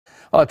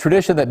A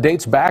tradition that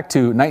dates back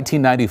to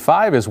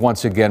 1995 is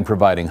once again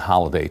providing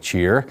holiday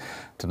cheer.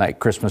 Tonight,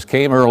 Christmas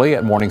came early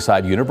at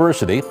Morningside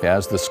University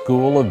as the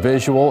School of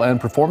Visual and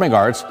Performing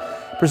Arts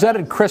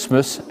presented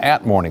Christmas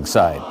at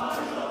Morningside.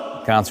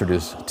 The concert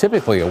is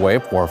typically a way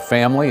for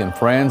family and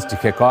friends to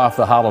kick off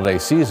the holiday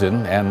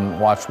season and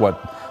watch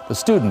what the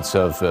students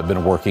have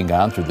been working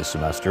on through the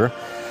semester.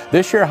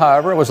 This year,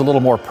 however, it was a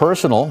little more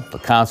personal. The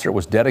concert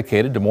was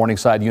dedicated to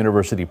Morningside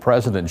University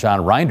President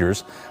John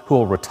Reinders, who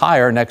will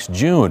retire next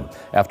June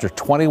after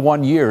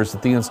 21 years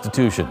at the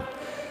institution.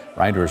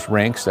 Reinders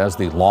ranks as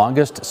the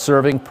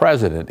longest-serving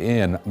president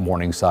in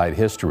Morningside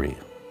history.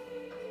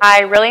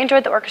 I really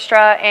enjoyed the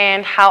orchestra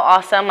and how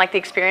awesome the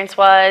experience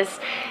was,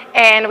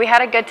 and we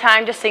had a good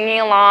time just singing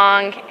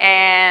along,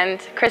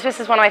 and Christmas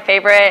is one of my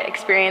favorite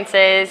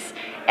experiences,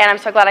 and I'm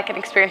so glad I can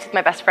experience it with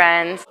my best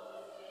friends.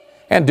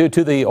 And due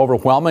to the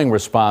overwhelming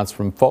response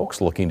from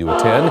folks looking to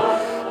attend,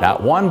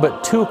 not one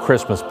but two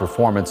Christmas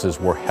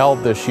performances were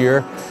held this year.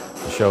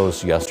 The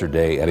shows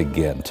yesterday and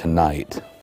again tonight.